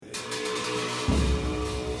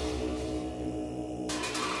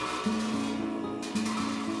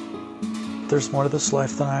there's more to this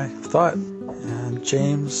life than I thought, and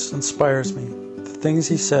James inspires me. The things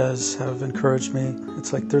he says have encouraged me.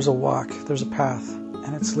 It's like there's a walk, there's a path,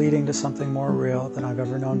 and it's leading to something more real than I've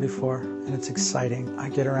ever known before, and it's exciting. I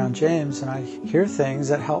get around James and I hear things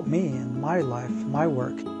that help me in my life, my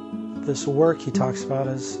work. This work he talks about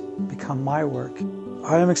has become my work.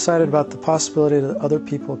 I am excited about the possibility that other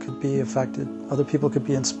people could be affected, other people could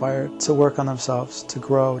be inspired to work on themselves, to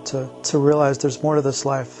grow, to realize there's more to this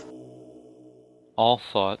life. All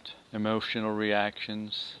thought, emotional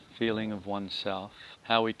reactions, feeling of oneself,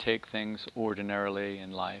 how we take things ordinarily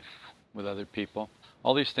in life with other people,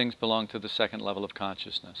 all these things belong to the second level of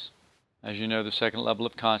consciousness. As you know, the second level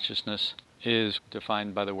of consciousness is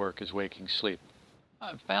defined by the work as waking sleep.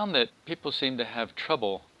 I've found that people seem to have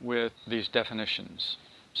trouble with these definitions.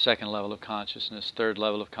 Second level of consciousness, third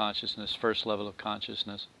level of consciousness, first level of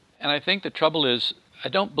consciousness. And I think the trouble is, I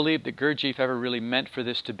don't believe that Gurdjieff ever really meant for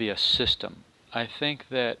this to be a system. I think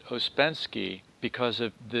that Ouspensky, because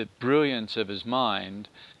of the brilliance of his mind,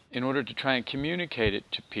 in order to try and communicate it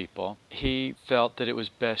to people, he felt that it was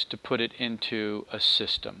best to put it into a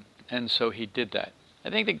system. And so he did that. I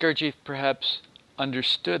think that Gurdjieff perhaps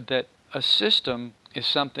understood that a system is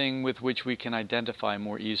something with which we can identify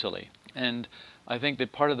more easily. And I think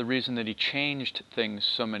that part of the reason that he changed things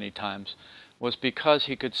so many times was because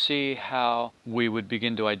he could see how we would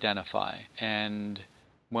begin to identify. And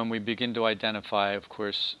when we begin to identify, of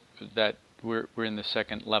course, that we're in the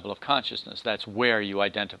second level of consciousness. That's where you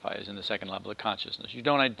identify, is in the second level of consciousness. You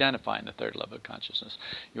don't identify in the third level of consciousness.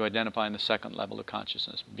 You identify in the second level of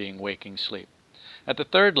consciousness, being waking sleep. At the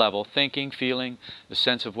third level, thinking, feeling, the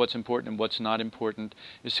sense of what's important and what's not important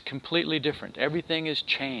is completely different. Everything is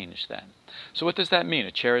changed then. So what does that mean?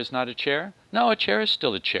 A chair is not a chair? No, a chair is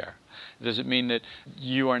still a chair. Does it mean that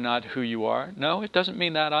you are not who you are? No, it doesn't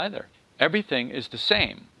mean that either. Everything is the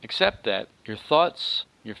same, except that your thoughts,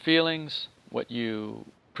 your feelings, what you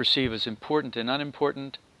perceive as important and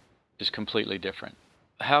unimportant is completely different.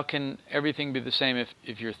 How can everything be the same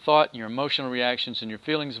if your thought and your emotional reactions and your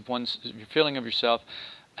feelings of your feeling of yourself,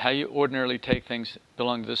 how you ordinarily take things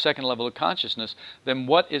belong to the second level of consciousness? Then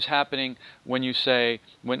what is happening when you say,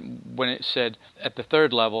 when it said at the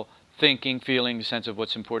third level, thinking, feeling, the sense of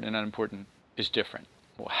what's important and unimportant is different?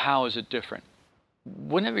 Well, how is it different?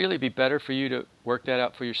 Wouldn't it really be better for you to work that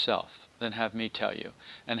out for yourself than have me tell you,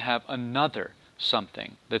 and have another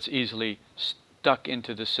something that's easily stuck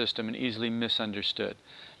into the system and easily misunderstood?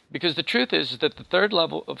 Because the truth is that the third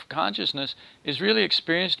level of consciousness is really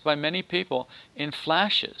experienced by many people in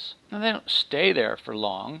flashes. Now, they don't stay there for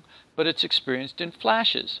long, but it's experienced in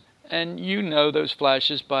flashes. And you know those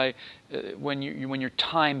flashes by when your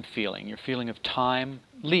time feeling, your feeling of time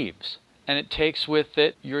leaves. And it takes with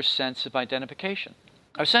it your sense of identification.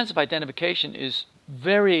 Our sense of identification is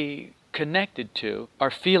very connected to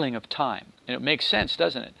our feeling of time. And it makes sense,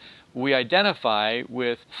 doesn't it? We identify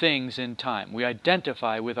with things in time. We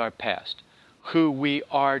identify with our past. Who we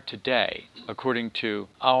are today, according to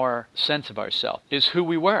our sense of ourselves, is who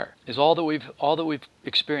we were, is all that we've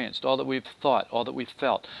experienced, all that we've thought, all that we've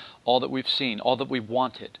felt, all that we've seen, all that we've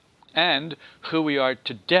wanted. And who we are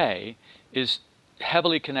today is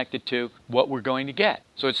heavily connected to what we're going to get.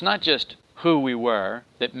 So it's not just who we were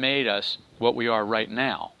that made us what we are right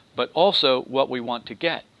now, but also what we want to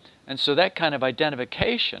get. And so that kind of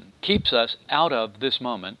identification keeps us out of this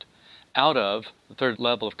moment, out of the third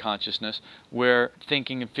level of consciousness, where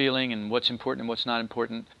thinking and feeling and what's important and what's not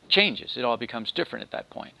important changes. It all becomes different at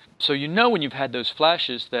that point. So you know when you've had those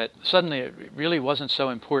flashes that suddenly it really wasn't so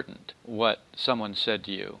important what someone said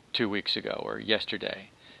to you 2 weeks ago or yesterday.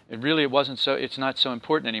 It's not so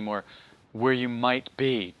important anymore where you might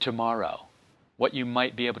be tomorrow, what you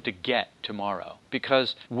might be able to get tomorrow.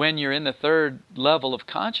 Because when you're in the third level of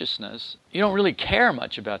consciousness, you don't really care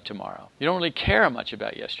much about tomorrow. You don't really care much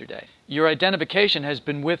about yesterday. Your identification has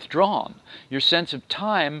been withdrawn. Your sense of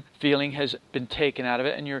time feeling has been taken out of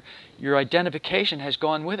it, and your identification has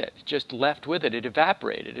gone with it. It just left with it. It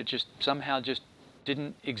evaporated. It just somehow just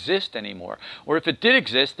didn't exist anymore. Or if it did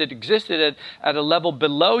exist, it existed at a level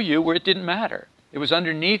below you where it didn't matter. It was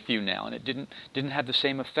underneath you now, and it didn't have the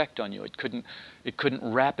same effect on you. It couldn't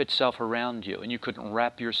wrap itself around you, and you couldn't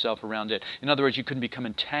wrap yourself around it. In other words, you couldn't become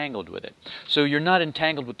entangled with it. So you're not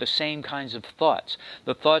entangled with the same kinds of thoughts,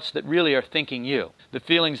 the thoughts that really are thinking you, the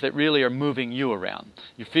feelings that really are moving you around,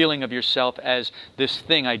 your feeling of yourself as this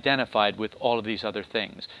thing identified with all of these other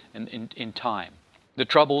things in time. The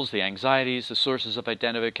troubles, the anxieties, the sources of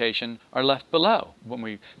identification are left below when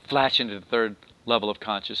we flash into the third level of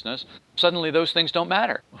consciousness, suddenly those things don't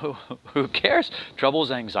matter. Who cares?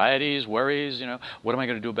 Troubles, anxieties, worries, what am I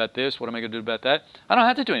going to do about this? What am I going to do about that? I don't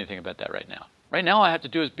have to do anything about that right now. Right now all I have to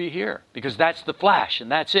do is be here, because that's the flash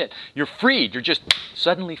and that's it. You're freed. You're just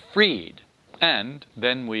suddenly freed. And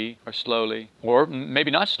then we are slowly, or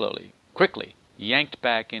maybe not slowly, quickly, yanked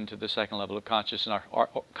back into the second level of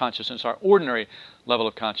consciousness, our ordinary level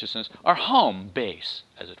of consciousness, our home base,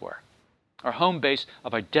 as it were. Our home base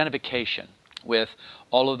of identification with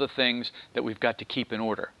all of the things that we've got to keep in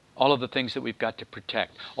order, all of the things that we've got to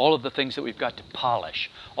protect, all of the things that we've got to polish,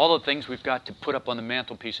 all of the things we've got to put up on the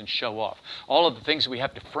mantelpiece and show off, all of the things that we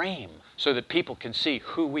have to frame so that people can see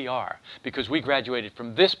who we are, because we graduated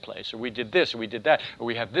from this place, or we did this, or we did that, or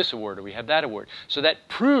we have this award, or we have that award. So that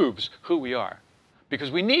proves who we are,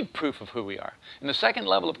 because we need proof of who we are. In the second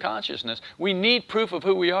level of consciousness, we need proof of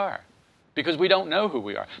who we are, because we don't know who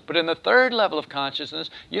we are. But in the third level of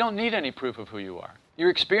consciousness, you don't need any proof of who you are.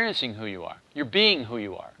 You're experiencing who you are. You're being who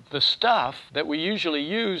you are. The stuff that we usually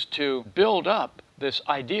use to build up this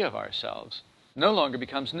idea of ourselves no longer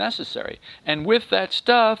becomes necessary. And with that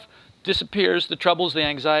stuff disappears the troubles, the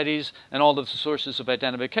anxieties, and all of the sources of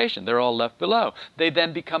identification. They're all left below. They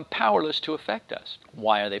then become powerless to affect us.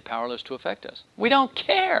 Why are they powerless to affect us? We don't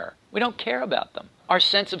care. We don't care about them. Our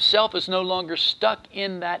sense of self is no longer stuck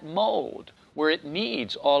in that mold where it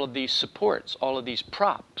needs all of these supports, all of these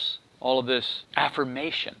props, all of this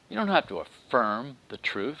affirmation. You don't have to affirm the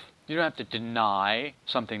truth. You don't have to deny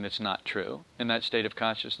something that's not true in that state of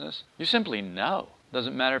consciousness. You simply know.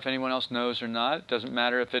 Doesn't matter if anyone else knows or not. It doesn't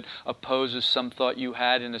matter if it opposes some thought you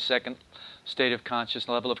had in the second state of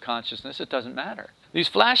level of consciousness. It doesn't matter. These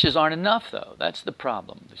flashes aren't enough, though. That's the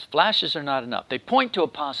problem. These flashes are not enough. They point to a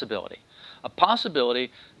possibility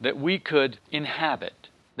that we could inhabit.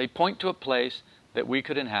 They point to a place that we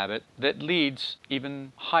could inhabit that leads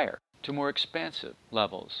even higher, to more expansive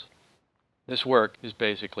levels. This work is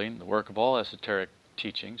basically, the work of all esoteric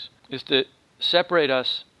teachings, is to separate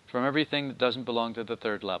us from everything that doesn't belong to the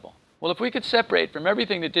third level. Well, if we could separate from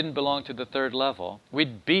everything that didn't belong to the third level,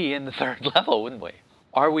 we'd be in the third level, wouldn't we?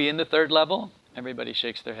 Are we in the third level? Everybody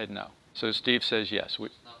shakes their head no. So Steve says yes.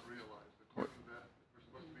 It's not realized. According to that,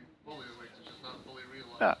 we're supposed to be fully awake. It's just not fully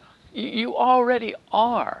realized. Yeah. You already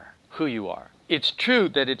are who you are. It's true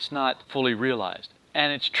that it's not fully realized.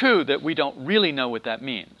 And it's true that we don't really know what that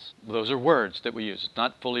means. Those are words that we use. It's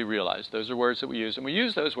not fully realized. Those are words that we use. And we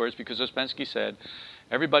use those words because Ouspensky said,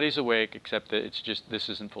 everybody's awake except that it's just this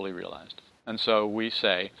isn't fully realized. And so we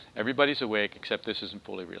say, everybody's awake except this isn't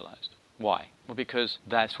fully realized. Why? Well, because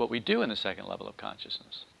that's what we do in the second level of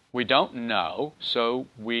consciousness. We don't know, so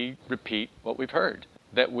we repeat what we've heard.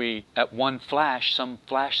 That we, at one flash, some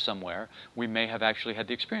flash somewhere, we may have actually had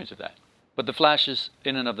the experience of that. But the flashes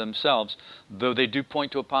in and of themselves, though they do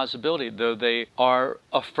point to a possibility, though they are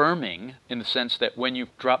affirming in the sense that when you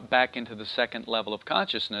drop back into the second level of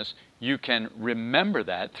consciousness, you can remember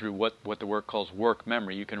that through what the work calls work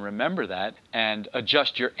memory. You can remember that and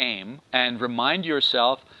adjust your aim and remind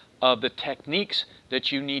yourself of the techniques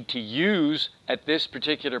that you need to use at this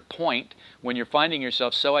particular point when you're finding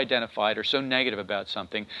yourself so identified or so negative about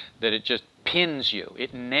something that it just pins you,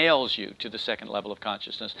 it nails you to the second level of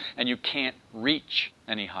consciousness, and you can't reach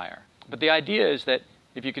any higher. But the idea is that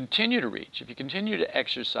if you continue to reach, if you continue to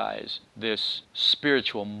exercise this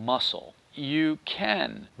spiritual muscle, you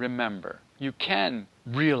can remember, you can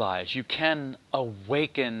realize, you can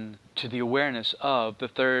awaken to the awareness of the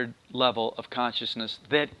third level of consciousness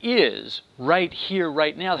that is right here,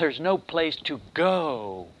 right now. There's no place to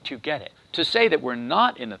go to get it. To say that we're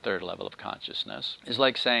not in the third level of consciousness is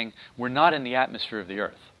like saying we're not in the atmosphere of the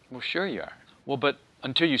earth. Well, sure you are. Well, but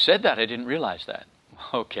until you said that, I didn't realize that.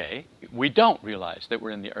 Okay, we don't realize that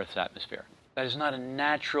we're in the earth's atmosphere. That is not a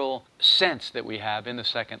natural sense that we have in the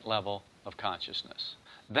second level of consciousness.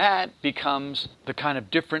 That becomes the kind of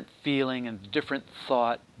different feeling and different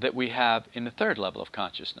thought that we have in the third level of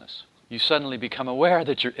consciousness. You suddenly become aware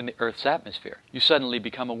that you're in the Earth's atmosphere. You suddenly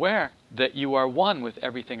become aware that you are one with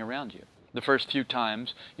everything around you. The first few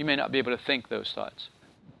times, you may not be able to think those thoughts,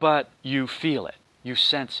 but you feel it, you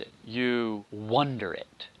sense it, you wonder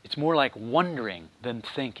it. It's more like wondering than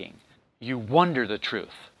thinking. You wonder the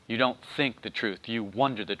truth. You don't think the truth, you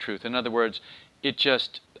wonder the truth. In other words, it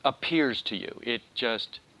just appears to you. It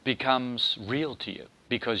just becomes real to you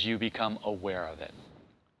because you become aware of it.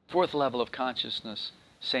 Fourth level of consciousness,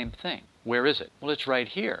 same thing. Where is it? Well, it's right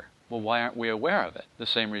here. Well, why aren't we aware of it? The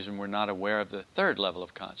same reason we're not aware of the third level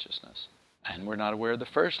of consciousness. And we're not aware of the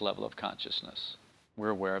first level of consciousness. We're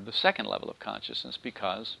aware of the second level of consciousness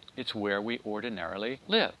because it's where we ordinarily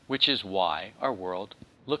live, which is why our world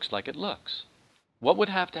looks like it looks. What would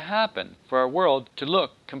have to happen for our world to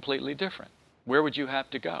look completely different? Where would you have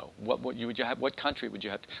to go? What country would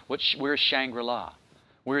you have to? Where's Shangri-La?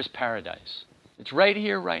 Where's paradise? It's right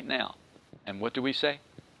here, right now. And what do we say?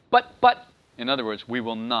 But. In other words, we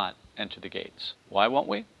will not enter the gates. Why won't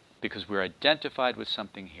we? Because we're identified with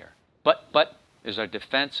something here. But is our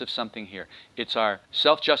defense of something here. It's our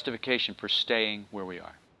self-justification for staying where we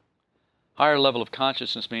are. Higher level of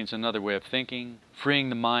consciousness means another way of thinking, freeing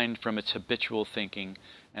the mind from its habitual thinking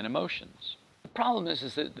and emotions. The problem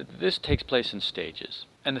is that this takes place in stages.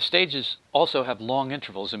 And the stages also have long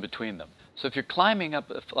intervals in between them. So if you're climbing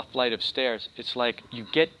up a flight of stairs, it's like you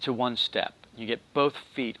get to one step. You get both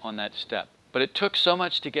feet on that step. But it took so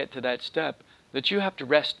much to get to that step that you have to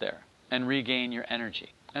rest there and regain your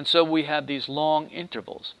energy. And so we have these long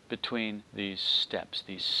intervals between these steps,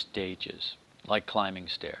 these stages, like climbing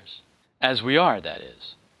stairs. As we are, that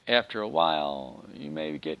is. After a while, you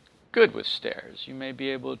may get good with stairs. You may be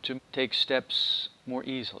able to take steps more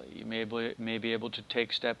easily. You may be able to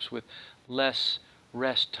take steps with less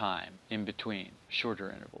rest time in between,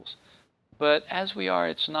 shorter intervals. But as we are,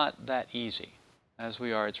 it's not that easy. As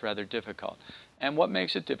we are, it's rather difficult. And what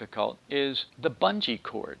makes it difficult is the bungee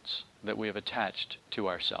cords that we have attached to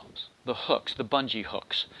ourselves. The hooks, the bungee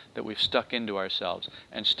hooks that we've stuck into ourselves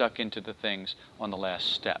and stuck into the things on the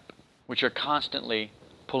last step, which are constantly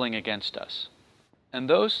pulling against us. And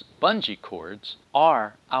those bungee cords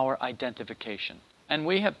are our identification. And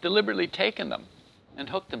we have deliberately taken them and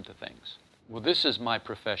hooked them to things. Well, this is my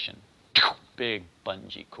profession. Big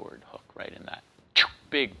bungee cord hook right in that.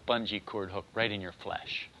 Big bungee cord hook right in your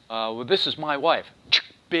flesh. Well, this is my wife.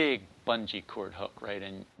 Big bungee cord hook right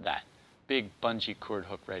in that. Big bungee cord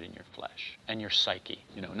hook right in your flesh and your psyche.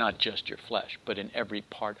 Not just your flesh, but in every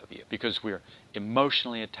part of you. Because we're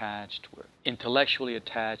emotionally attached, we're intellectually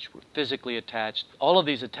attached, we're physically attached. All of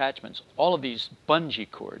these attachments, all of these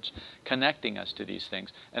bungee cords connecting us to these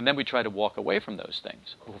things. And then we try to walk away from those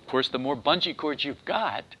things. Well, of course, the more bungee cords you've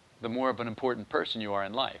got, the more of an important person you are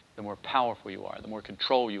in life, the more powerful you are, the more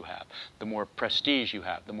control you have, the more prestige you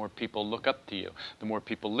have, the more people look up to you, the more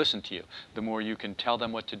people listen to you, the more you can tell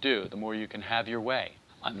them what to do, the more you can have your way.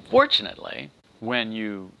 Unfortunately, when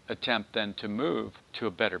you attempt then to move to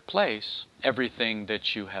a better place, everything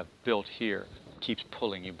that you have built here keeps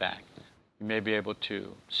pulling you back. You may be able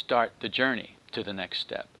to start the journey to the next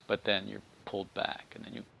step, but then you're pulled back, and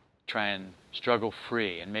then you try and struggle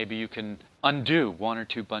free, and maybe you can undo one or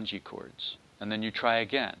two bungee cords, and then you try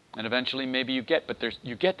again, and eventually maybe you get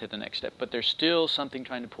to the next step, but there's still something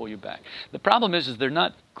trying to pull you back. The problem is they're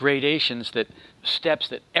not gradations, steps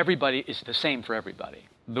that everybody is the same for everybody.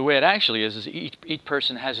 The way it actually is each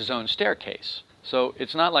person has his own staircase. So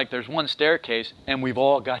it's not like there's one staircase and we've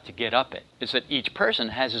all got to get up it. It's that each person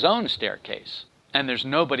has his own staircase. And there's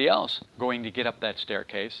nobody else going to get up that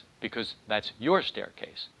staircase because that's your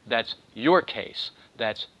staircase. That's your case.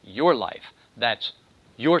 That's your life. That's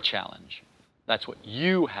your challenge. That's what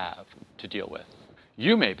you have to deal with.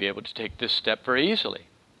 You may be able to take this step very easily.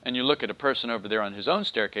 And you look at a person over there on his own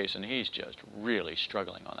staircase and he's just really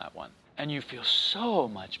struggling on that one. And you feel so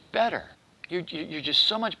much better. You're just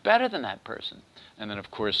so much better than that person. And then,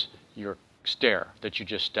 of course, your stair that you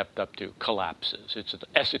just stepped up to collapses.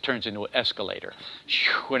 It turns into an escalator.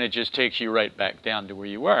 And it just takes you right back down to where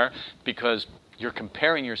you were because you're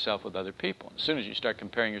comparing yourself with other people. As soon as you start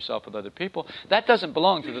comparing yourself with other people, that doesn't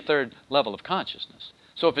belong to the third level of consciousness.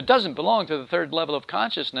 So if it doesn't belong to the third level of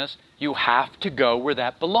consciousness, you have to go where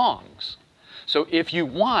that belongs. So if you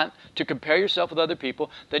want to compare yourself with other people,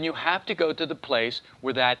 then you have to go to the place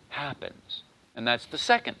where that happens. And that's the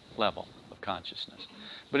second level of consciousness.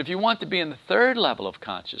 But if you want to be in the third level of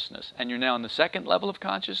consciousness, and you're now in the second level of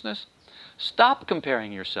consciousness, stop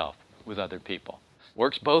comparing yourself with other people.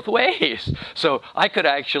 Works both ways. So I could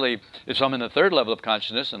actually, if I'm in the third level of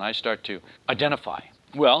consciousness and I start to identify,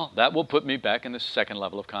 well, that will put me back in the second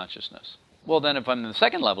level of consciousness. Well, then if I'm in the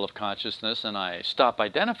second level of consciousness and I stop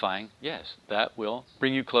identifying, yes, that will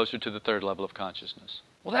bring you closer to the third level of consciousness.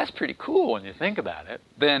 Well, that's pretty cool when you think about it.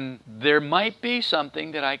 Then there might be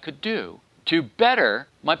something that I could do to better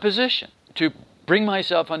my position, to bring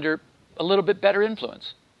myself under a little bit better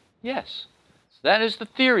influence. Yes, that is the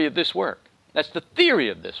theory of this work. That's the theory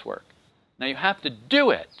of this work. Now you have to do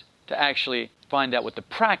it to actually find out what the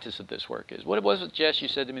practice of this work is. What was it, Jess, you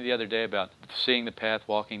said to me the other day about seeing the path,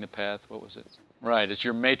 walking the path? What was it? Right, it's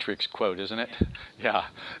your Matrix quote, isn't it? Yeah.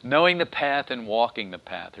 Knowing the path and walking the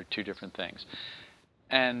path are two different things.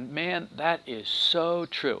 And man, that is so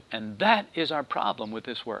true. And that is our problem with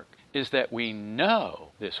this work, is that we know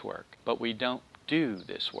this work, but we don't do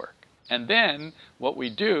this work. And then what we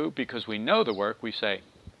do, because we know the work, we say,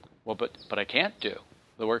 Well, but I can't do.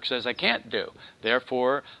 The work says I can't do.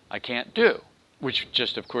 Therefore, I can't do. Which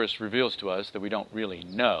just, of course, reveals to us that we don't really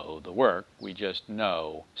know the work. We just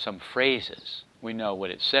know some phrases. We know what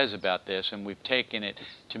it says about this, and we've taken it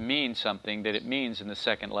to mean something that it means in the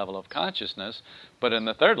second level of consciousness, but in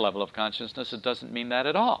the third level of consciousness, it doesn't mean that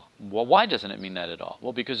at all. Well, why doesn't it mean that at all?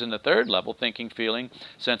 Well, because in the third level, thinking, feeling,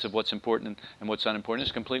 sense of what's important and what's unimportant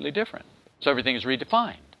is completely different. So everything is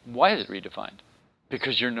redefined. Why is it redefined?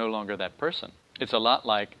 Because you're no longer that person. It's a lot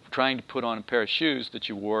like trying to put on a pair of shoes that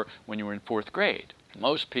you wore when you were in 4th grade.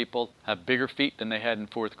 Most people have bigger feet than they had in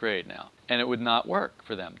 4th grade now, and it would not work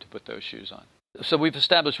for them to put those shoes on. So we've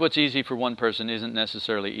established what's easy for one person isn't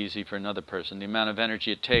necessarily easy for another person. The amount of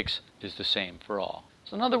energy it takes is the same for all.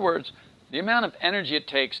 So in other words, the amount of energy it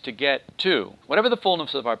takes to get to, whatever the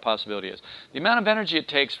fullness of our possibility is, the amount of energy it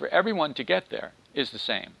takes for everyone to get there is the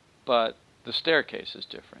same. But the staircase is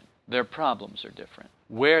different. Their problems are different.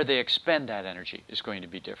 Where they expend that energy is going to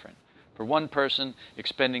be different. For one person,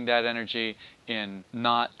 expending that energy in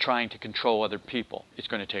not trying to control other people, it's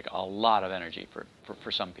going to take a lot of energy for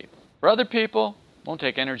some people. For other people, it won't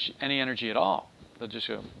take any energy at all. They'll just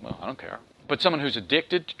go, well, I don't care. But someone who's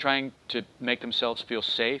addicted to trying to make themselves feel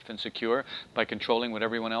safe and secure by controlling what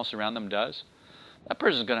everyone else around them does, that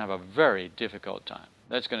person's going to have a very difficult time.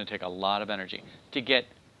 That's going to take a lot of energy to get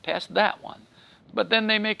past that one. But then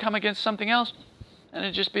they may come against something else, and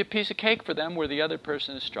it'd just be a piece of cake for them where the other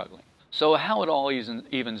person is struggling. So how it all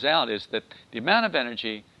evens out is that the amount of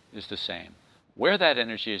energy is the same. Where that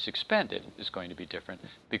energy is expended is going to be different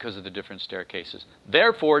because of the different staircases.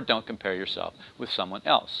 Therefore, don't compare yourself with someone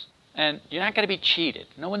else. And you're not going to be cheated.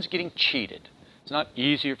 No one's getting cheated. It's not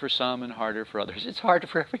easier for some and harder for others. It's harder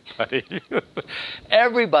for everybody.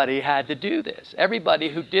 Everybody had to do this. Everybody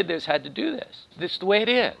who did this had to do this. This is the way it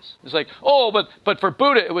is. It's like, oh, but for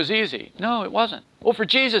Buddha it was easy. No, it wasn't. Well, for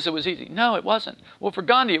Jesus it was easy. No, it wasn't. Well, for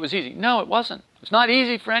Gandhi it was easy. No, it wasn't. It's not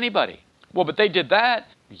easy for anybody. Well, but they did that.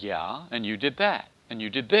 Yeah, and you did that. And you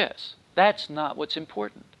did this. That's not what's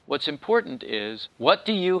important. What's important is, what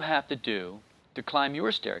do you have to do to climb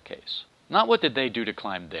your staircase? Not what did they do to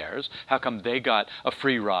climb theirs? How come they got a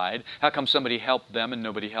free ride? How come somebody helped them and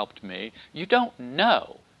nobody helped me? You don't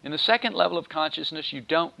know. In the second level of consciousness, you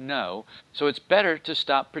don't know, so it's better to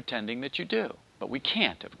stop pretending that you do. But we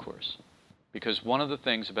can't, of course, because one of the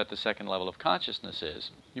things about the second level of consciousness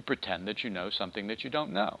is you pretend that you know something that you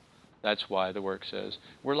don't know. That's why the work says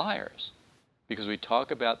we're liars, because we talk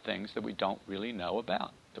about things that we don't really know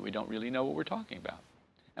about, that we don't really know what we're talking about.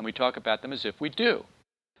 And we talk about them as if we do.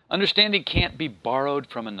 Understanding can't be borrowed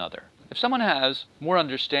from another. If someone has more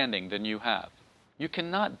understanding than you have, you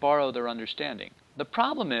cannot borrow their understanding. The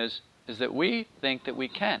problem is that we think that we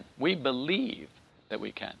can. We believe that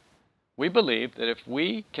we can. We believe that if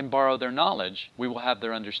we can borrow their knowledge, we will have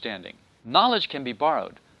their understanding. Knowledge can be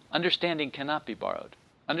borrowed. Understanding cannot be borrowed.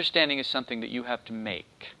 Understanding is something that you have to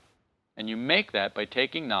make. And you make that by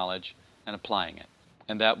taking knowledge and applying it.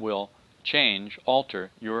 And that will change,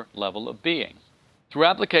 alter your level of being. Through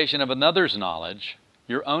application of another's knowledge,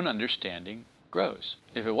 your own understanding grows.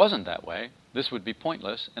 If it wasn't that way, this would be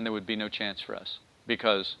pointless and there would be no chance for us.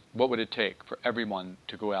 Because what would it take for everyone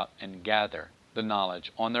to go out and gather the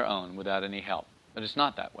knowledge on their own without any help? But it's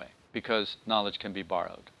not that way, because knowledge can be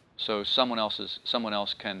borrowed. So someone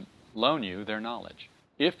else can loan you their knowledge.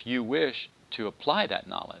 If you wish to apply that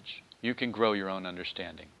knowledge, you can grow your own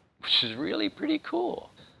understanding, which is really pretty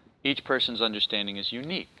cool. Each person's understanding is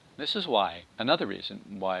unique. This is why, another reason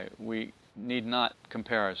why we need not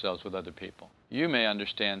compare ourselves with other people. You may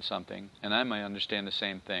understand something, and I may understand the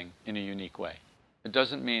same thing in a unique way. It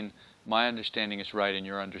doesn't mean my understanding is right and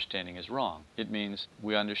your understanding is wrong. It means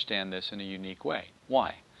we understand this in a unique way.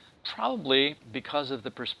 Why? Probably because of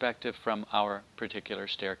the perspective from our particular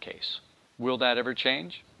staircase. Will that ever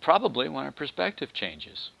change? Probably when our perspective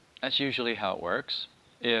changes. That's usually how it works.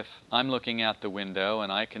 If I'm looking out the window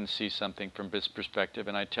and I can see something from this perspective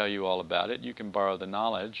and I tell you all about it, you can borrow the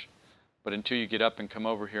knowledge. But until you get up and come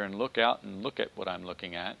over here and look out and look at what I'm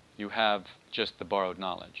looking at, you have just the borrowed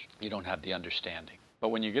knowledge. You don't have the understanding. But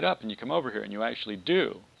when you get up and you come over here and you actually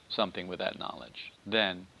do something with that knowledge,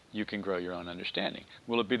 then you can grow your own understanding.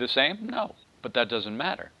 Will it be the same? No. But that doesn't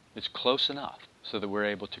matter. It's close enough so that we're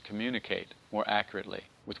able to communicate more accurately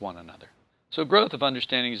with one another. So growth of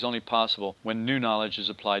understanding is only possible when new knowledge is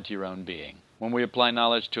applied to your own being. When we apply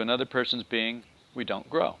knowledge to another person's being, we don't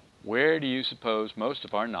grow. Where do you suppose most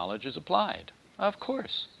of our knowledge is applied? Of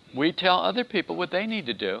course. We tell other people what they need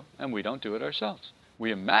to do, and we don't do it ourselves.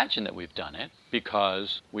 We imagine that we've done it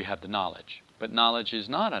because we have the knowledge. But knowledge is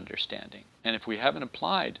not understanding. And if we haven't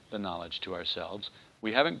applied the knowledge to ourselves,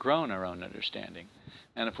 we haven't grown our own understanding.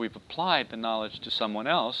 And if we've applied the knowledge to someone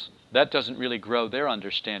else, that doesn't really grow their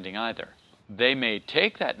understanding either. They may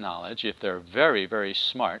take that knowledge, if they're very, very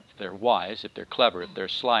smart, if they're wise, if they're clever, if they're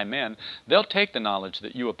sly men, they'll take the knowledge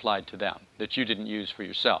that you applied to them, that you didn't use for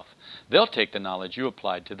yourself. They'll take the knowledge you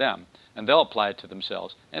applied to them, and they'll apply it to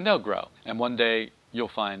themselves, and they'll grow. And one day, you'll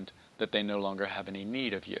find that they no longer have any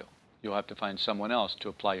need of you. You'll have to find someone else to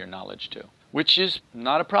apply your knowledge to, which is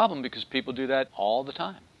not a problem because people do that all the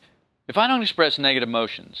time. If I don't express negative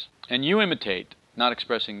emotions, and you imitate not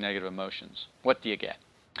expressing negative emotions, what do you get?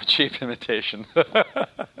 A cheap imitation.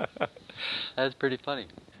 That's pretty funny.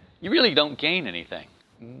 You really don't gain anything.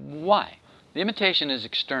 Why? The imitation is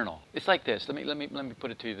external. It's like this. Let me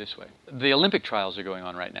put it to you this way. The Olympic trials are going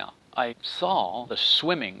on right now. I saw the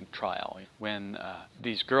swimming trial when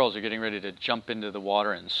these girls are getting ready to jump into the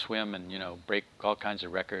water and swim and, break all kinds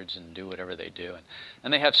of records and do whatever they do.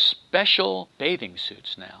 And they have special bathing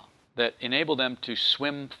suits now that enable them to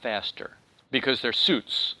swim faster because their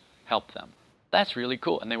suits help them. That's really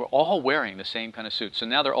cool. And they were all wearing the same kind of suits. So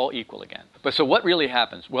now they're all equal again. But so what really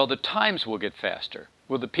happens? Well, the times will get faster.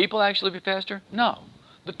 Will the people actually be faster? No.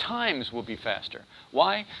 The times will be faster.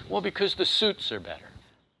 Why? Well, because the suits are better.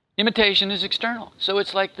 Imitation is external. So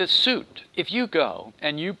it's like the suit. If you go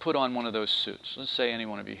and you put on one of those suits, let's say any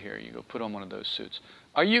one of you here, you go put on one of those suits,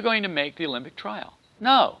 are you going to make the Olympic trial?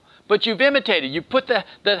 No. But you've imitated. You put the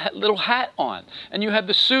little hat on, and you have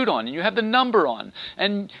the suit on, and you have the number on,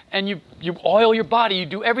 and you oil your body. You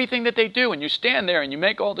do everything that they do, and you stand there and you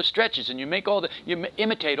make all the stretches, and you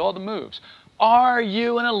imitate all the moves. Are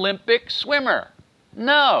you an Olympic swimmer?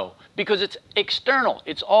 No, because it's external.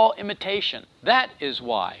 It's all imitation. That is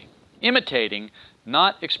why imitating,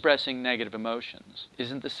 not expressing negative emotions,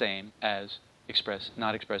 isn't the same as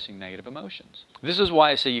not expressing negative emotions. This is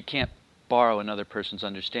why I say you can't borrow another person's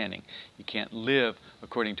understanding. You can't live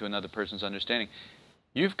according to another person's understanding.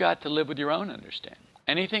 You've got to live with your own understanding.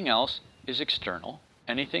 Anything else is external.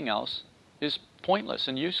 Anything else is pointless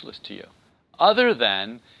and useless to you, other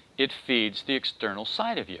than it feeds the external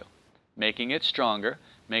side of you, making it stronger,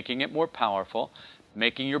 making it more powerful,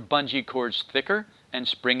 making your bungee cords thicker and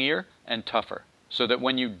springier and tougher, so that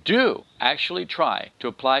when you do actually try to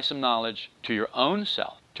apply some knowledge to your own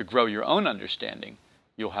self, to grow your own understanding,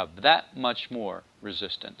 you'll have that much more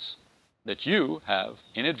resistance that you have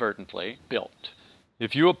inadvertently built.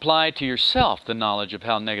 If you apply to yourself the knowledge of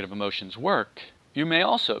how negative emotions work, you may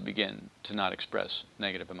also begin to not express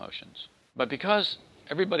negative emotions. But because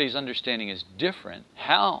everybody's understanding is different,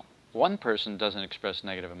 how one person doesn't express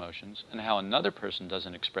negative emotions and how another person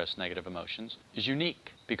doesn't express negative emotions is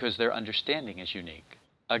unique, because their understanding is unique.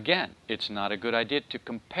 Again, it's not a good idea to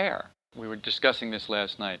compare. We were discussing this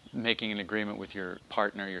last night, making an agreement with your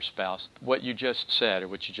partner, your spouse. What you just said, or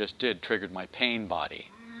what you just did, triggered my pain body.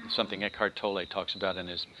 It's something Eckhart Tolle talks about in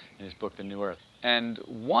his book, The New Earth. And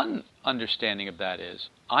one understanding of that is,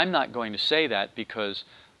 I'm not going to say that because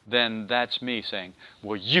then that's me saying,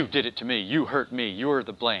 well, you did it to me, you hurt me, you're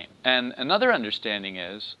the blame. And another understanding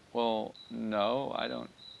is, well, no, I don't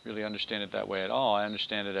really understand it that way at all. I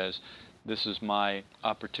understand it as, this is my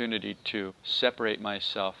opportunity to separate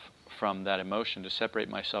myself from that emotion, to separate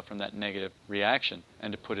myself from that negative reaction,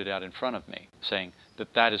 and to put it out in front of me, saying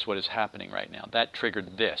that is what is happening right now. That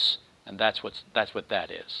triggered this, and that's what that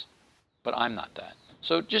is. But I'm not that.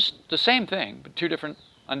 So just the same thing, but two different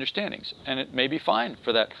understandings. And it may be fine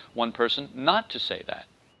for that one person not to say that.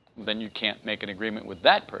 Then you can't make an agreement with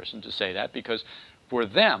that person to say that, because for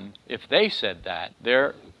them, if they said that,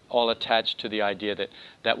 they're all attached to the idea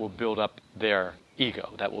that will build up their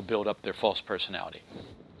ego, that will build up their false personality.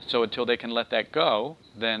 So until they can let that go,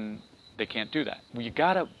 then they can't do that. Well, you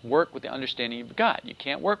got to work with the understanding you've got. You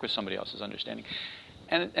can't work with somebody else's understanding.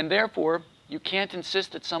 And therefore, you can't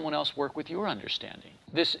insist that someone else work with your understanding.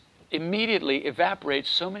 This immediately evaporates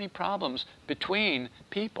so many problems between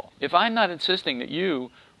people. If I'm not insisting that you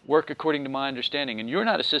work according to my understanding, and you're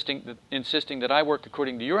not insisting that I work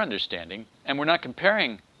according to your understanding, and we're not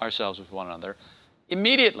comparing ourselves with one another,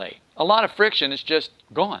 immediately a lot of friction is just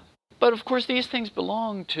gone. But of course, these things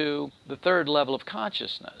belong to the third level of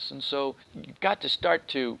consciousness. And so you've got to start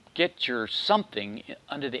to get your something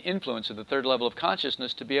under the influence of the third level of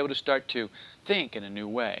consciousness to be able to start to think in a new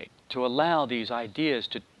way, to allow these ideas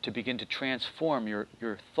to begin to transform your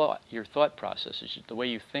thought processes, the way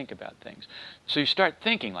you think about things. So you start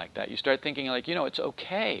thinking like that. You start thinking like, it's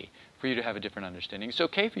okay for you to have a different understanding. It's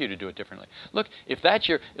okay for you to do it differently. Look,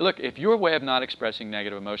 if your way of not expressing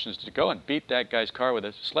negative emotions is to go and beat that guy's car with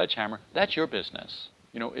a sledgehammer, that's your business.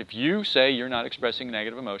 If you say you're not expressing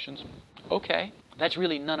negative emotions, okay, that's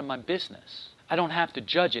really none of my business. I don't have to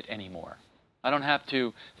judge it anymore. I don't have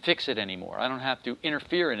to fix it anymore. I don't have to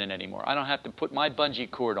interfere in it anymore. I don't have to put my bungee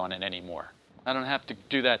cord on it anymore. I don't have to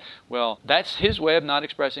do that. Well, that's his way of not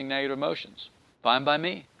expressing negative emotions. Fine by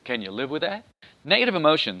me. Can you live with that? Negative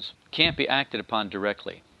emotions can't be acted upon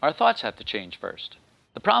directly. Our thoughts have to change first.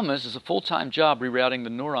 The problem is, it's a full-time job rerouting the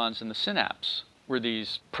neurons in the synapse where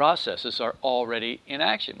these processes are already in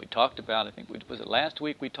action. We talked about, I think, was it last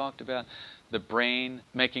week we talked about the brain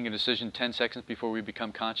making a decision 10 seconds before we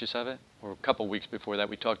become conscious of it? Or a couple weeks before that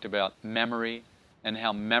we talked about memory and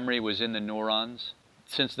how memory was in the neurons.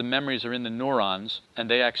 Since the memories are in the neurons and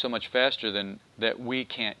they act so much faster than that, we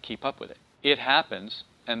can't keep up with it. It happens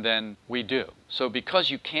and then we do. So because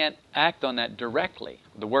you can't act on that directly,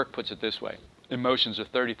 the work puts it this way: emotions are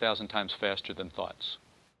 30,000 times faster than thoughts.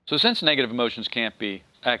 So since negative emotions can't be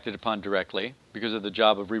acted upon directly because of the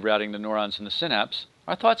job of rerouting the neurons in the synapse,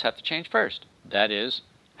 our thoughts have to change first. That is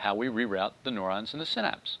how we reroute the neurons in the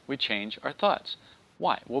synapse. We change our thoughts.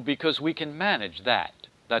 Why? Well, because we can manage that.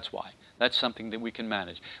 That's why. That's something that we can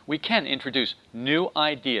manage. We can introduce new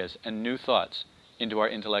ideas and new thoughts into our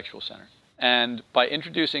intellectual center. And by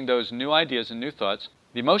introducing those new ideas and new thoughts,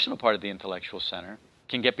 the emotional part of the intellectual center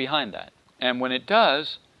can get behind that. And when it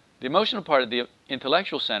does, the emotional part of the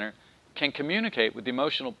intellectual center can communicate with the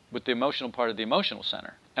emotional part of the emotional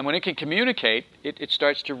center. And when it can communicate, it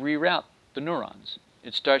starts to reroute the neurons.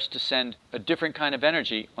 It starts to send a different kind of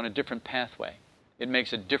energy on a different pathway. It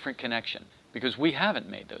makes a different connection because we haven't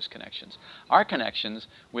made those connections. Our connections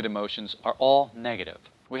with emotions are all negative.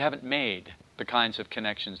 We haven't made the kinds of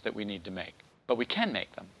connections that we need to make, but we can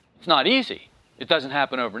make them. It's not easy. It doesn't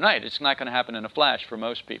happen overnight. It's not going to happen in a flash for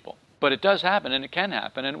most people. But it does happen, and it can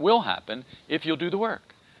happen, and it will happen if you'll do the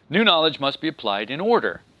work. New knowledge must be applied in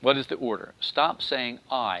order. What is the order? Stop saying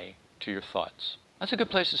I to your thoughts. That's a good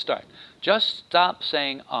place to start. Just stop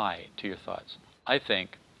saying I to your thoughts. I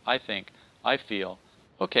think, I feel.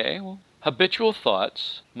 Okay, well, habitual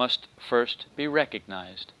thoughts must first be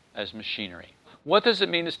recognized as machinery. What does it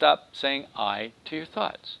mean to stop saying I to your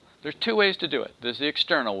thoughts? There's two ways to do it. There's the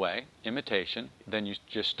external way, imitation. Then you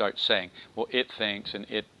just start saying, well, it thinks, and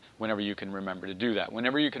it, whenever you can remember to do that.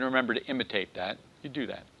 Whenever you can remember to imitate that, you do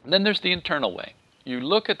that. And then there's the internal way. You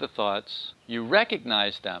look at the thoughts, you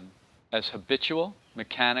recognize them as habitual,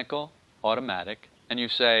 mechanical, automatic, and you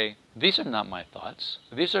say, these are not my thoughts.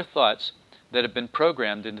 These are thoughts that have been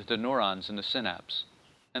programmed into the neurons in the synapse,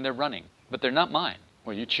 and they're running, but they're not mine.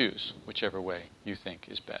 Well, you choose whichever way you think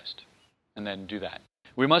is best, and then do that.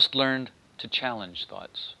 We must learn to challenge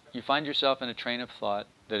thoughts. You find yourself in a train of thought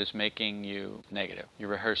that is making you negative. You're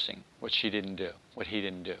rehearsing what she didn't do, what he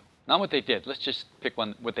didn't do. Not what they did. Let's just pick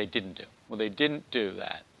one, what they didn't do. Well, they didn't do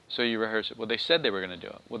that. So you rehearse it. Well, they said they were going to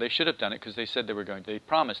do it. Well, they should have done it because they said they were going to. They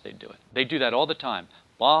promised they'd do it. They do that all the time.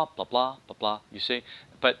 Blah, blah, blah, blah, blah. You see?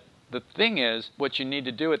 But the thing is, what you need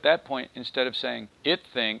to do at that point, instead of saying, it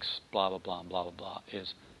thinks, blah, blah, blah, blah, blah, blah,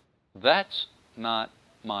 is, that's not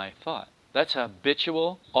my thought. That's a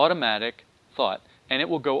habitual, automatic thought. And it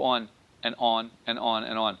will go on and on and on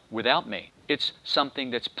and on without me. It's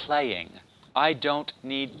something that's playing. I don't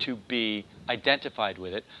need to be identified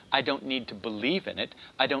with it. I don't need to believe in it.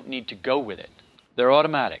 I don't need to go with it. They're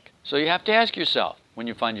automatic. So you have to ask yourself when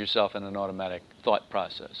you find yourself in an automatic thought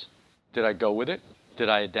process, did I go with it? Did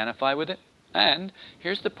I identify with it? And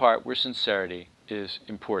here's the part where sincerity is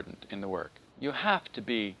important in the work. You have to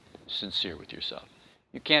be sincere with yourself.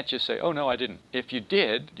 You can't just say, oh, no, I didn't. If you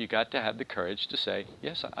did, you got to have the courage to say,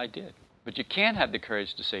 yes, I did. But you can't have the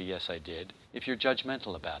courage to say, yes, I did, if you're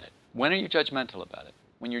judgmental about it. When are you judgmental about it?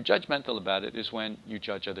 When you're judgmental about it is when you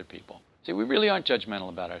judge other people. See, we really aren't judgmental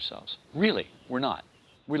about ourselves. Really, we're not.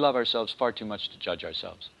 We love ourselves far too much to judge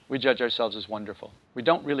ourselves. We judge ourselves as wonderful. We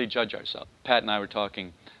don't really judge ourselves. Pat and I were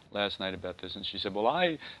talking last night about this, and she said, well,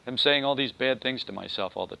 I am saying all these bad things to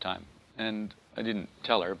myself all the time. And I didn't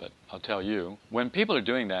tell her, but I'll tell you. When people are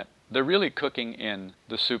doing that, they're really cooking in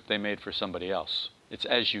the soup they made for somebody else. It's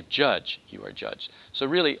as you judge, you are judged. So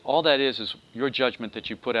really, all that is your judgment that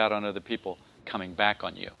you put out on other people coming back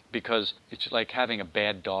on you. Because it's like having a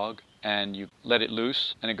bad dog, and you let it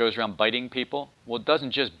loose, and it goes around biting people. Well, it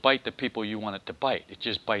doesn't just bite the people you want it to bite. It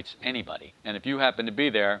just bites anybody. And if you happen to be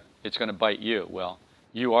there, it's going to bite you. Well,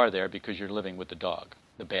 you are there because you're living with the dog,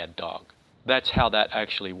 the bad dog. That's how that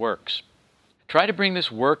actually works. Try to bring this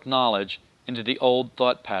work knowledge into the old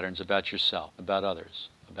thought patterns about yourself, about others,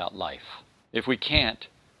 about life. If we can't,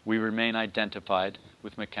 we remain identified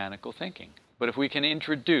with mechanical thinking. But if we can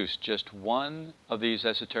introduce just one of these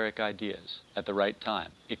esoteric ideas at the right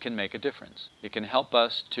time, it can make a difference. It can help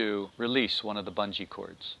us to release one of the bungee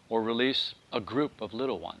cords, or release a group of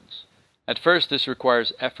little ones. At first, this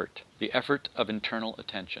requires effort, the effort of internal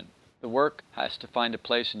attention. The work has to find a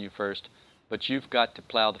place in you first, but you've got to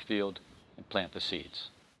plow the field and plant the seeds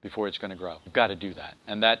before it's going to grow. You've got to do that.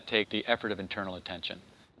 And that takes the effort of internal attention.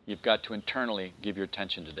 You've got to internally give your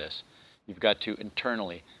attention to this. You've got to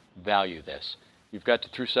internally value this. You've got to,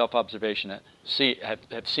 through self-observation,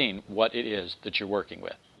 have seen what it is that you're working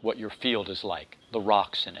with, what your field is like, the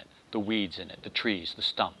rocks in it, the weeds in it, the trees, the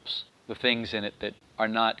stumps, the things in it that are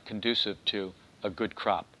not conducive to a good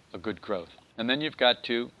crop, a good growth. And then you've got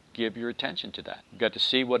to give your attention to that. You've got to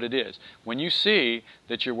see what it is. When you see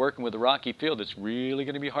that you're working with a rocky field that's really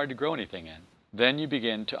going to be hard to grow anything in, then you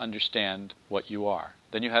begin to understand what you are.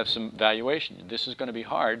 Then you have some valuation. This is going to be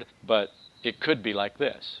hard, but it could be like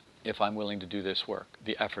this if I'm willing to do this work,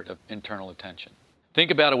 the effort of internal attention.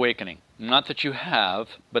 Think about awakening. Not that you have,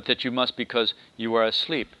 but that you must because you are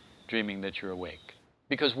asleep, dreaming that you're awake.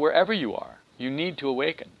 Because wherever you are, you need to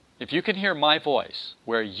awaken. If you can hear my voice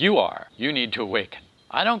where you are, you need to awaken.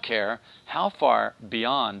 I don't care how far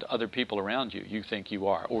beyond other people around you you think you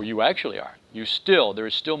are, or you actually are. There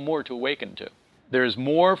is still more to awaken to. There is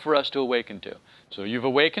more for us to awaken to. So you've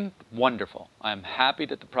awakened, wonderful. I'm happy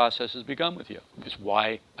that the process has begun with you. It's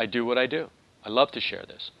why I do what I do. I love to share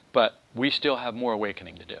this. But we still have more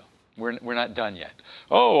awakening to do. We're not done yet.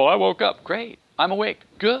 Oh, well, I woke up. Great. I'm awake.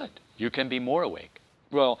 Good. You can be more awake.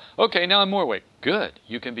 Well, okay, now I'm more awake. Good.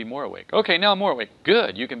 You can be more awake. Okay, now I'm more awake.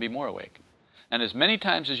 Good. You can be more awake. And as many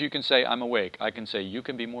times as you can say, I'm awake, I can say, you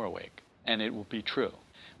can be more awake. And it will be true.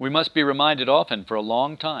 We must be reminded often for a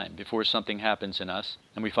long time before something happens in us,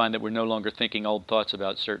 and we find that we're no longer thinking old thoughts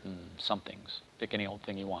about certain somethings. Pick any old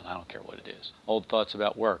thing you want. I don't care what it is. Old thoughts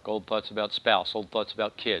about work, old thoughts about spouse, old thoughts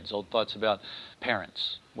about kids, old thoughts about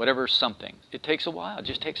parents, whatever something. It takes a while. It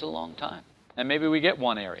just takes a long time. And maybe we get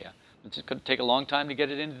one area. It's going to take a long time to get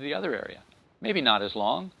it into the other area. Maybe not as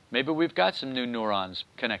long. Maybe we've got some new neurons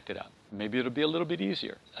connected up. Maybe it'll be a little bit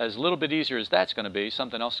easier. As a little bit easier as that's going to be,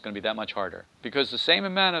 something else is going to be that much harder. Because the same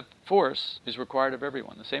amount of force is required of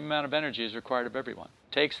everyone. The same amount of energy is required of everyone.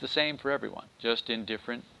 It takes the same for everyone, just in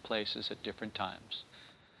different places at different times.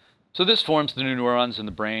 So this forms the new neurons in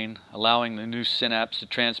the brain, allowing the new synapse to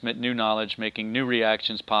transmit new knowledge, making new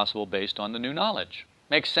reactions possible based on the new knowledge.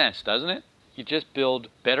 Makes sense, doesn't it? You just build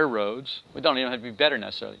better roads. We don't even have to be better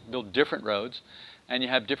necessarily. Build different roads, and you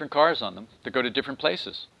have different cars on them that go to different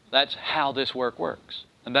places. That's how this work works.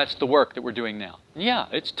 And that's the work that we're doing now. Yeah,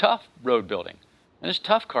 it's tough road building. And it's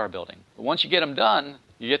tough car building. But once you get them done,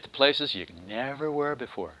 you get to places you never were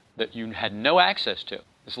before, that you had no access to.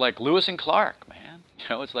 It's like Lewis and Clark, man.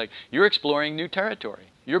 It's like you're exploring new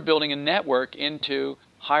territory. You're building a network into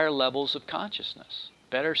higher levels of consciousness.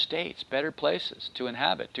 Better states, better places to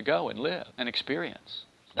inhabit, to go and live and experience.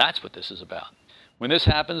 That's what this is about. When this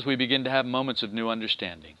happens, we begin to have moments of new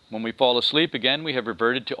understanding. When we fall asleep again, we have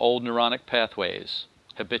reverted to old neuronic pathways,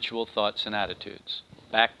 habitual thoughts and attitudes,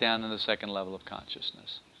 back down in the second level of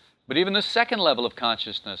consciousness. But even the second level of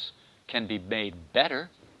consciousness can be made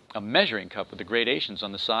better. A measuring cup with the gradations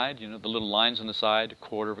on the side, the little lines on the side,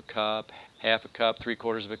 1/4 of a cup, 1/2 a cup,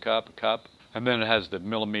 3/4 of a cup. And then it has the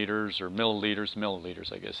millimeters or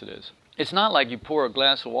milliliters, I guess it is. It's not like you pour a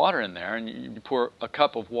glass of water in there and you pour a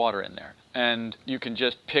cup of water in there and you can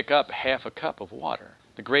just pick up 1/2 a cup of water.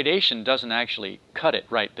 The gradation doesn't actually cut it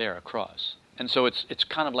right there across. And so it's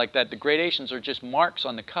kind of like that. The gradations are just marks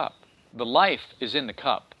on the cup. The life is in the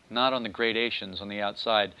cup, not on the gradations on the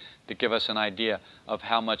outside that give us an idea of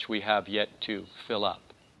how much we have yet to fill up.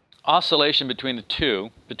 Oscillation between the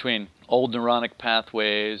two, between old neuronic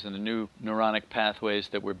pathways and the new neuronic pathways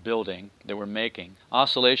that we're building, that we're making,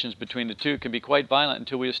 oscillations between the two can be quite violent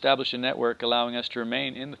until we establish a network allowing us to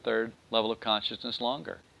remain in the third level of consciousness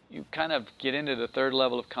longer. You kind of get into the third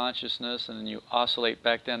level of consciousness and then you oscillate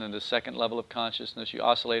back down into the second level of consciousness. You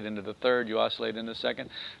oscillate into the third, you oscillate into the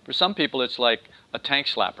second. For some people it's like a tank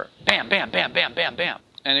slapper. Bam, bam, bam, bam, bam, bam.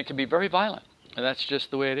 And it can be very violent. And that's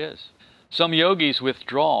just the way it is. Some yogis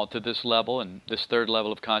withdraw to this level and this third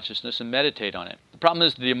level of consciousness and meditate on it. The problem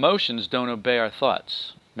is the emotions don't obey our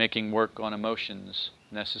thoughts, making work on emotions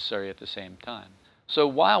necessary at the same time. So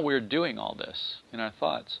while we're doing all this in our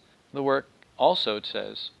thoughts, the work also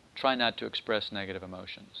says, try not to express negative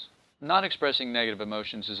emotions. Not expressing negative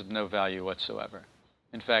emotions is of no value whatsoever.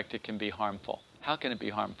 In fact, it can be harmful. How can it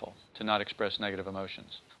be harmful to not express negative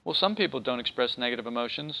emotions? Well, some people don't express negative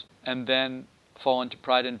emotions and then fall into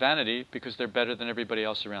pride and vanity because they're better than everybody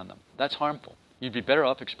else around them. That's harmful. You'd be better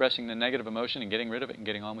off expressing the negative emotion and getting rid of it and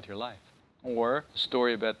getting on with your life. Or a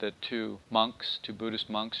story about the two Buddhist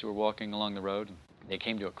monks who were walking along the road. And they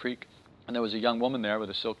came to a creek, and there was a young woman there with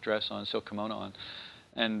a silk dress on, silk kimono on,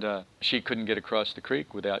 And she couldn't get across the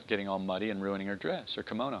creek without getting all muddy and ruining her dress, her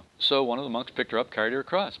kimono. So one of the monks picked her up, carried her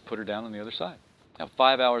across, put her down on the other side. Now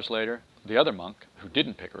 5 hours later, the other monk, who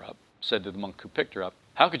didn't pick her up, said to the monk who picked her up,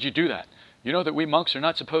 "How could you do that? You know that we monks are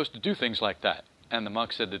not supposed to do things like that." And the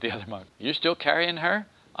monk said to the other monk, "You're still carrying her?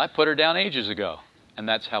 I put her down ages ago." And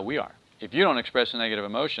that's how we are. If you don't express negative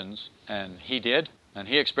emotions, and he did, and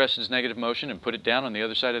he expressed his negative emotion and put it down on the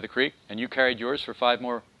other side of the creek, and you carried yours for 5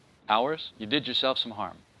 more hours, you did yourself some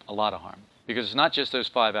harm, a lot of harm. Because it's not just those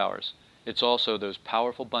 5 hours, it's also those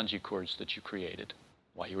powerful bungee cords that you created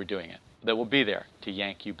while you were doing it that will be there to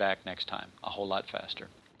yank you back next time a whole lot faster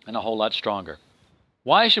and a whole lot stronger.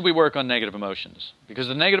 Why should we work on negative emotions? Because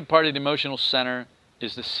the negative part of the emotional center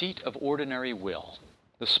is the seat of ordinary will.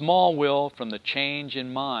 The small will from the change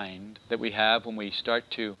in mind that we have when we start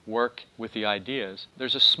to work with the ideas,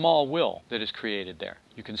 there's a small will that is created there.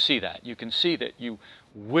 You can see that. You can see that you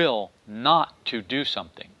will not to do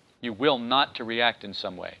something. You will not to react in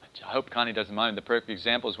some way. I hope Connie doesn't mind. The perfect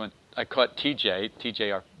example is when I caught TJ.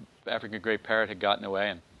 TJ, our African gray parrot, had gotten away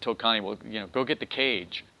and told Connie, well, go get the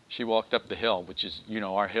cage. She walked up the hill, which is,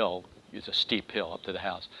 our hill. It's a steep hill up to the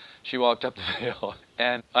house. She walked up the hill,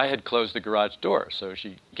 and I had closed the garage door, so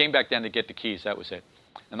she came back down to get the keys. That was it.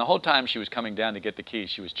 And the whole time she was coming down to get the keys,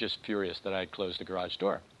 she was just furious that I had closed the garage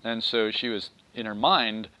door. And so she was, in her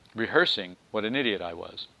mind, rehearsing what an idiot I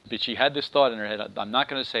was. But she had this thought in her head, I'm not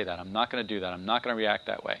going to say that, I'm not going to do that, I'm not going to react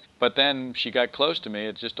that way. But then she got close to me,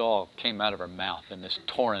 it just all came out of her mouth in this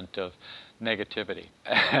torrent of negativity.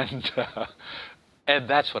 And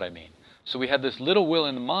that's what I mean. So we have this little will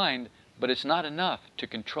in the mind, but it's not enough to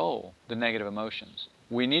control the negative emotions.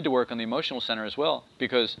 We need to work on the emotional center as well,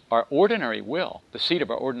 because our ordinary will, the seat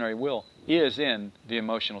of our ordinary will, is in the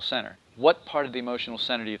emotional center. What part of the emotional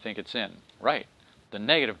center do you think it's in? Right, the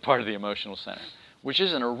negative part of the emotional center, which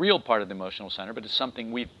isn't a real part of the emotional center, but it's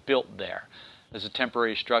something we've built there as a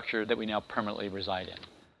temporary structure that we now permanently reside in.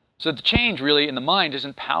 So the change really in the mind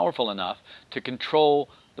isn't powerful enough to control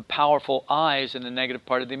the powerful I's in the negative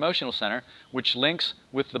part of the emotional center, which links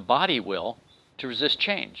with the body will to resist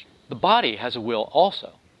change. The body has a will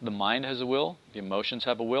also. The mind has a will, the emotions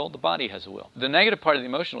have a will, the body has a will. The negative part of the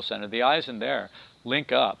emotional center, the I's in there,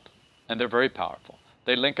 link up, and they're very powerful.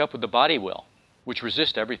 They link up with the body will, which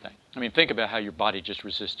resist everything. I mean, think about how your body just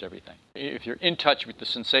resists everything. If you're in touch with the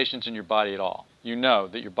sensations in your body at all, you know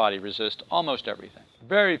that your body resists almost everything.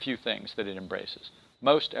 Very few things that it embraces.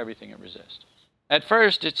 Most everything it resists. At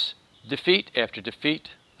first, it's defeat after defeat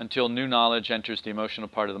until new knowledge enters the emotional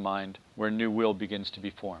part of the mind where new will begins to be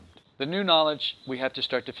formed. The new knowledge, we have to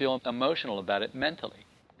start to feel emotional about it mentally.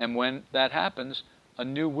 And when that happens, a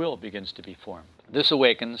new will begins to be formed. This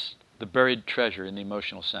awakens the buried treasure in the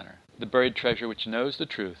emotional center. The buried treasure which knows the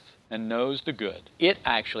truth and knows the good. It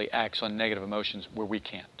actually acts on negative emotions where we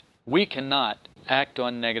can't. We cannot act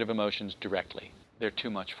on negative emotions directly. They're too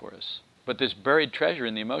much for us. But this buried treasure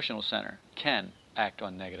in the emotional center can act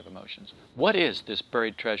on negative emotions. What is this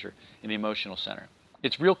buried treasure in the emotional center?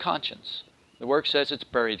 It's real conscience. The work says it's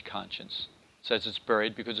buried conscience. It says it's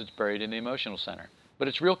buried because it's buried in the emotional center. But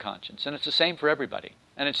it's real conscience, and it's the same for everybody.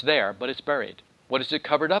 And it's there, but it's buried. What is it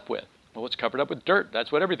covered up with? Well, it's covered up with dirt.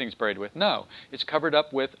 That's what everything's buried with. No, it's covered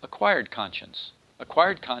up with acquired conscience.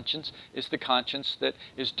 Acquired conscience is the conscience that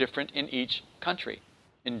is different in each country,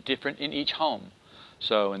 different in each home.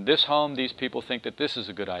 So in this home, these people think that this is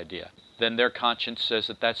a good idea. Then their conscience says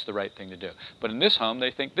that that's the right thing to do. But in this home,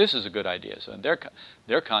 they think this is a good idea. So in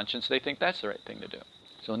their conscience, they think that's the right thing to do.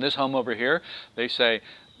 So in this home over here, they say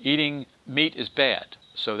eating meat is bad.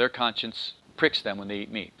 So their conscience pricks them when they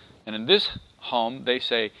eat meat. And in this home, they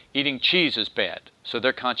say eating cheese is bad. So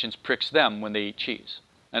their conscience pricks them when they eat cheese.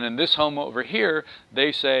 And in this home over here,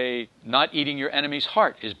 they say not eating your enemy's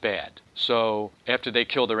heart is bad. So after they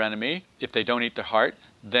kill their enemy, if they don't eat their heart,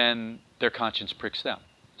 then their conscience pricks them.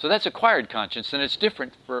 So that's acquired conscience, and it's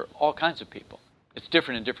different for all kinds of people. It's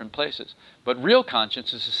different in different places. But real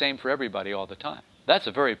conscience is the same for everybody all the time. That's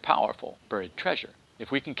a very powerful buried treasure.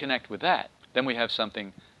 If we can connect with that, then we have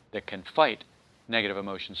something that can fight negative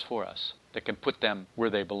emotions for us, that can put them where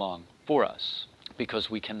they belong for us, because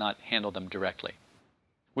we cannot handle them directly.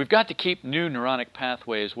 We've got to keep new neuronic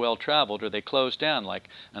pathways well-traveled, or they close down like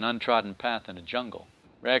an untrodden path in a jungle.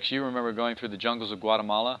 Rex, you remember going through the jungles of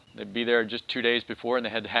Guatemala? They'd be there just 2 days before, and they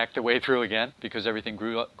had to hack their way through again because everything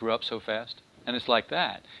grew up so fast. And it's like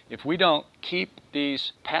that. If we don't keep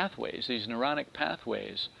these pathways, these neuronic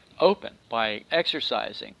pathways, open by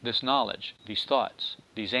exercising this knowledge, these thoughts,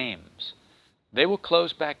 these aims, they will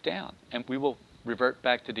close back down, and we will revert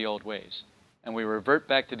back to the old ways. And we revert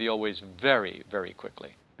back to the old ways very, very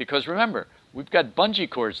quickly. Because remember, we've got bungee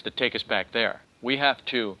cords that take us back there. We have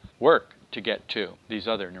to work to get to these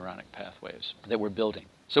other neuronic pathways that we're building.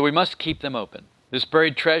 So we must keep them open. This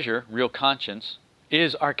buried treasure, real conscience,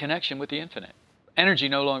 is our connection with the infinite. Energy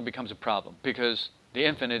no longer becomes a problem because the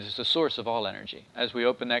infinite is the source of all energy. As we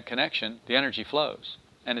open that connection, the energy flows,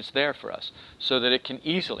 and it's there for us so that it can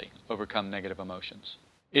easily overcome negative emotions.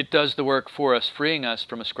 It does the work for us, freeing us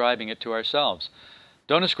from ascribing it to ourselves.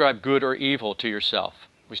 Don't ascribe good or evil to yourself.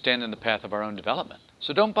 We stand in the path of our own development.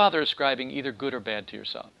 So don't bother ascribing either good or bad to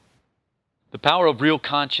yourself. The power of real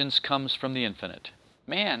conscience comes from the infinite.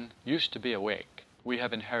 Man used to be awake. We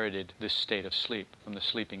have inherited this state of sleep from the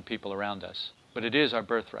sleeping people around us. But it is our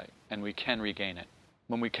birthright, and we can regain it.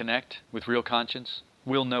 When we connect with real conscience,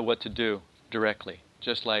 we'll know what to do directly,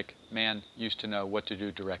 just like man used to know what to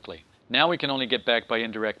do directly. Now we can only get back by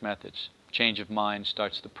indirect methods. Change of mind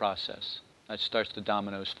starts the process. That starts the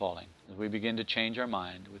dominoes falling. As we begin to change our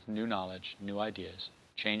mind with new knowledge, new ideas,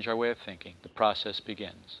 change our way of thinking, the process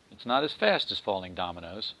begins. It's not as fast as falling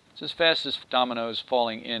dominoes. It's as fast as dominoes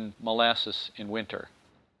falling in molasses in winter.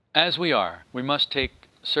 As we are, we must take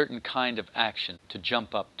certain kind of action to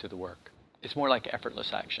jump up to the work. It's more like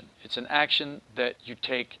effortless action. It's an action that you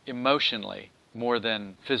take emotionally more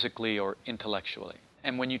than physically or intellectually.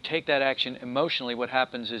 And when you take that action emotionally, what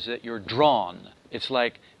happens is that you're drawn. It's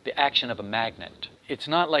like the action of a magnet. It's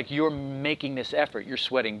not like you're making this effort, you're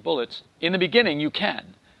sweating bullets. In the beginning, you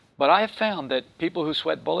can. But I have found that people who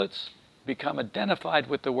sweat bullets become identified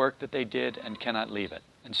with the work that they did and cannot leave it.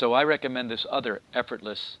 And so I recommend this other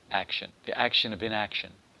effortless action, the action of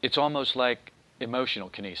inaction. It's almost like emotional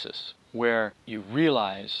kinesis, where you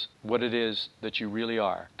realize what it is that you really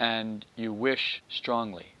are, and you wish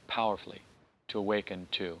strongly, powerfully, to awaken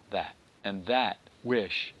to that. And that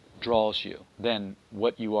wish draws you. Then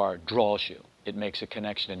what you are draws you. It makes a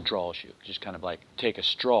connection and draws you. Just kind of like take a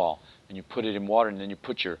straw and you put it in water and then you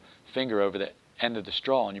put your finger over the end of the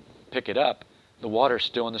straw and you pick it up. The water's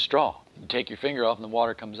still in the straw. You take your finger off and the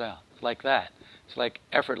water comes out. It's like that. It's like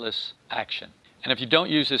effortless action. And if you don't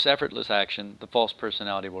use this effortless action, the false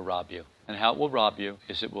personality will rob you. And how it will rob you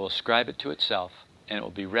is it will ascribe it to itself and it will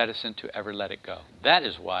be reticent to ever let it go. That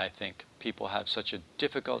is why I think people have such a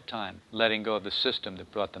difficult time letting go of the system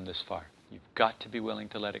that brought them this far. You've got to be willing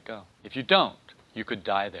to let it go. If you don't, you could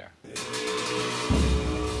die there.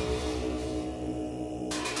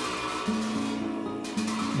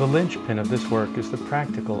 The linchpin of this work is the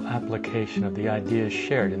practical application of the ideas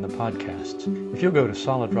shared in the podcasts. If you'll go to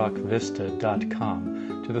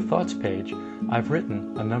solidrockvista.com, to the Thoughts page, I've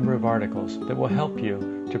written a number of articles that will help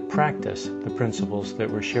you to practice the principles that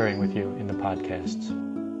we're sharing with you in the podcasts.